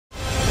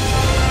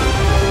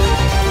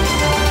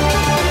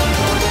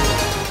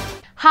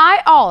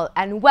all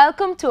and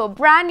welcome to a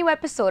brand new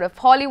episode of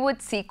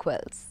Hollywood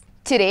Sequels.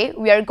 Today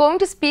we are going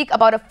to speak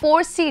about a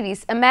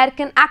 4-series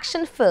American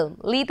action film,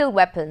 Lethal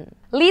Weapon.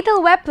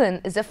 Lethal Weapon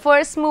is the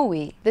first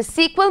movie. The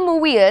sequel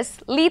movie is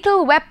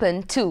Lethal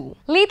Weapon 2.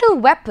 Lethal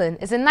Weapon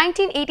is a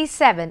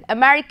 1987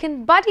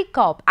 American buddy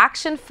cop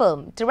action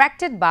film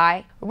directed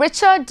by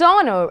Richard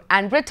Donner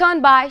and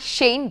written by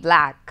Shane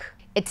Black.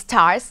 It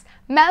stars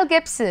Mel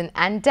Gibson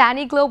and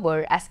Danny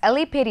Glover as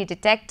LAPD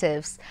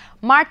detectives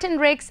Martin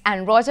Riggs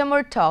and Roger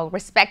Murtaugh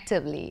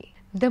respectively.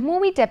 The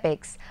movie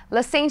depicts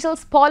Los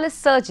Angeles police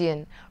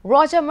surgeon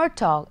Roger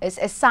Murtaugh is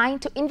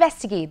assigned to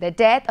investigate the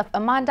death of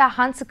Amanda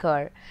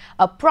Hunsaker,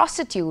 a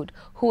prostitute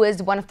who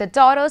is one of the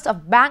daughters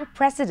of bank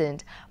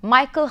president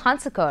Michael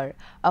Hunsaker,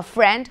 a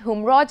friend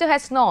whom Roger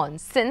has known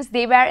since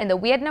they were in the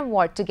Vietnam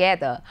War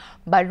together,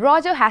 but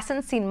Roger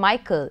hasn't seen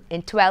Michael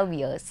in 12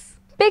 years.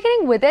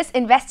 Beginning with this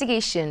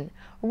investigation,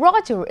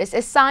 Roger is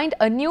assigned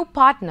a new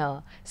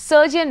partner,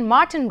 Surgeon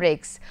Martin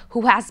Riggs,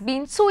 who has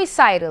been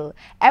suicidal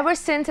ever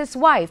since his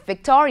wife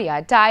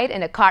Victoria died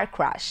in a car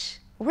crash.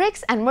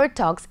 Riggs and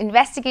Murtaugh's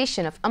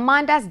investigation of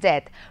Amanda's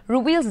death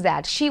reveals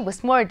that she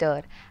was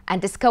murdered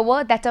and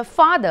discover that her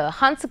father,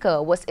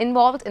 Hunsaker, was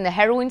involved in the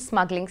heroin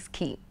smuggling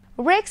scheme.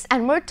 Riggs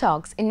and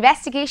Murtaugh's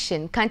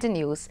investigation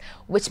continues,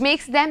 which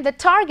makes them the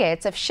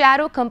targets of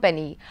Shadow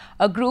Company,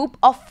 a group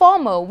of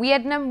former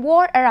Vietnam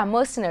War-era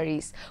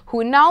mercenaries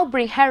who now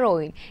bring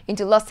heroin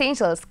into Los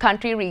Angeles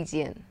country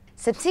region.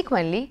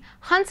 Subsequently,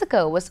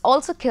 Hunsaker was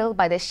also killed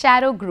by the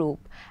Shadow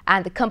Group,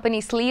 and the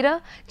company's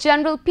leader,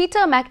 General Peter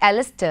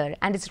McAllister,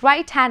 and his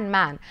right-hand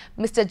man,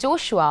 Mr.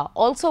 Joshua,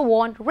 also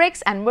want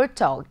Riggs and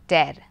Murtaugh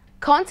dead.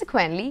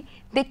 Consequently,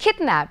 they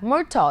kidnapped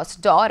Murtaugh's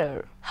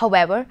daughter.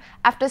 However,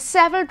 after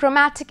several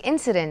dramatic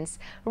incidents,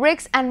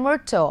 Riggs and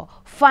Murtaugh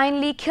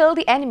finally kill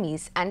the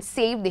enemies and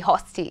save the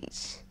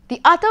hostage. The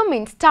other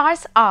main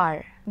stars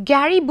are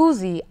Gary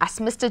Busey as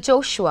Mr.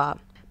 Joshua,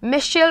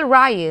 Michelle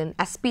Ryan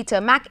as Peter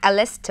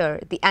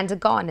McAllister, the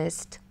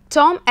antagonist,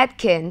 Tom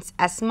Atkins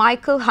as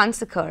Michael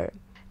Hunsaker,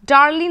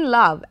 Darlene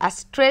Love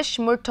as Trish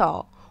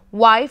Murtaugh,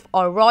 wife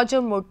of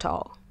Roger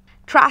Murtaugh,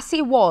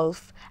 Tracy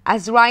Wolff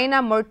as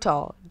Raina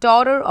Murtaugh,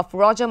 daughter of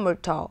Roger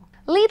Murtaugh.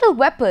 Lethal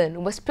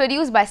Weapon was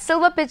produced by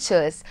Silver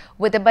Pictures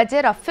with a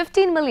budget of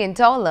 $15 million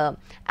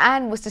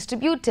and was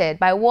distributed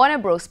by Warner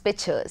Bros.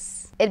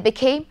 Pictures. It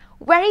became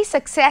very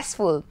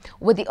successful,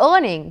 with the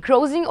earning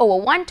grossing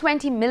over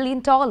 $120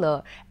 million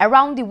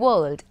around the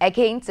world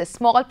against a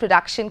small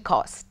production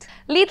cost.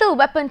 Lethal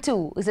Weapon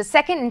 2 is the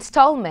second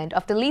installment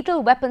of the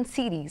Lethal Weapon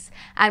series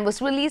and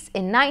was released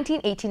in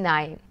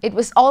 1989. It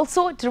was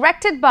also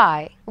directed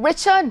by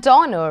Richard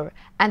Donner,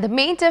 and the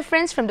main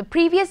difference from the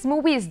previous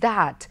movie is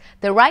that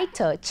the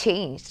writer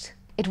changed.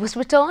 It was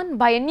written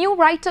by a new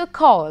writer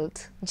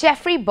called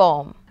Jeffrey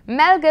Baum.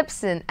 Mel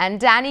Gibson and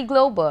Danny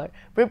Glover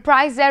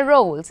reprised their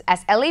roles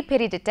as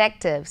LAPD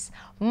detectives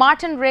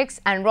Martin Riggs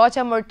and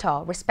Roger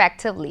Murtaugh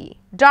respectively.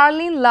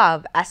 Darlene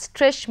Love as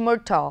Trish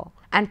Murtaugh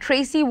and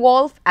Tracy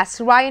Wolff as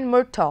Ryan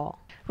Murtaugh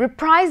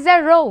reprised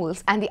their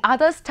roles, and the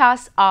other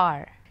stars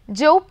are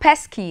Joe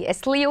Pesci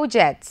as Leo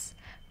Jetz,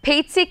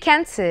 Patsy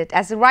Kensit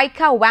as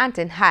Rika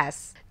Vanton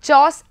Haas,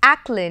 Josh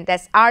Ackland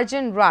as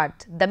Arjun Rudd,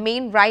 the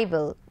main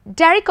rival,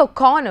 Derek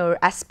O'Connor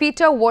as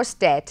Peter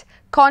Worstedt,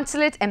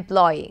 consulate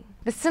employee.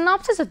 The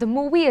synopsis of the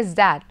movie is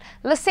that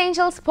Los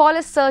Angeles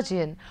police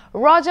surgeon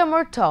Roger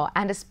Murtaugh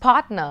and his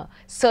partner,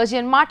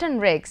 Surgeon Martin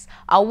Riggs,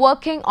 are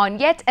working on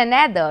yet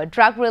another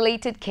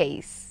drug-related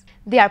case.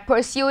 They are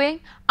pursuing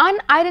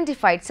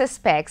unidentified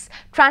suspects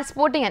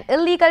transporting an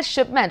illegal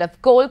shipment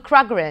of gold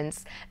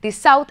krugerrands, the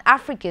South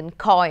African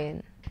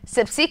coin.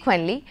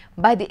 Subsequently,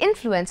 by the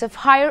influence of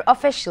higher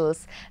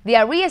officials, they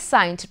are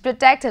reassigned to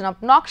protect an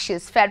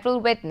obnoxious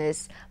federal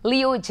witness,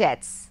 Leo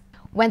Jetz.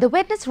 When the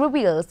witness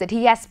reveals that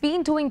he has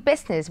been doing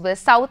business with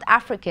South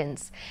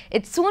Africans,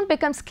 it soon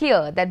becomes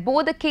clear that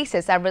both the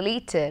cases are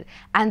related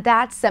and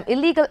that some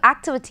illegal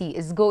activity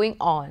is going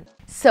on.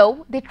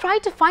 So, they try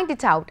to find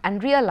it out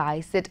and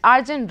realize that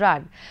Arjun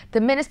Rudd,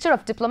 the Minister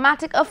of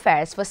Diplomatic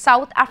Affairs for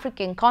South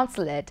African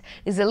Consulate,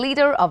 is a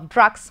leader of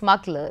drug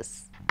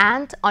smugglers.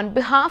 And on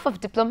behalf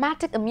of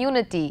diplomatic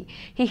immunity,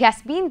 he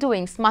has been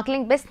doing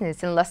smuggling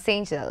business in Los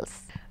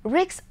Angeles.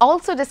 Riggs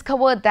also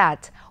discovered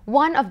that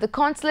one of the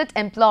consulate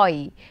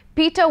employee,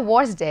 Peter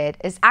Worstedt,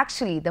 is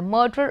actually the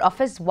murderer of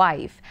his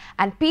wife,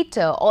 and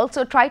Peter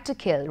also tried to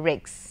kill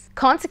Riggs.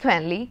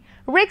 Consequently,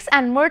 Riggs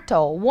and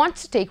Murtaugh want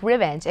to take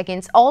revenge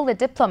against all the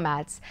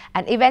diplomats,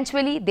 and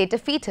eventually they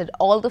defeated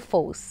all the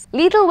foes.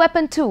 Lethal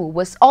Weapon 2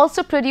 was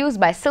also produced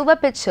by Silver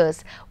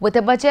Pictures with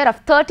a budget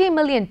of $30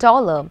 million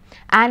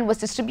and was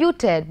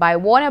distributed by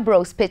Warner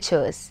Bros.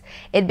 Pictures.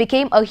 It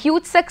became a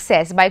huge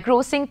success by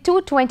grossing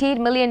 $228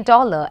 million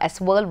as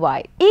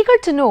worldwide. Eager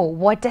to know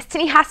what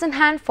destiny has in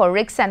hand for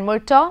Riggs and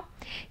Murtaugh?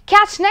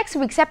 Catch next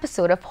week's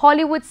episode of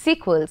Hollywood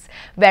Sequels,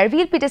 where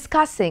we'll be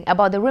discussing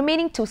about the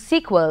remaining 2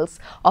 sequels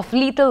of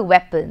Lethal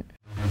Weapon.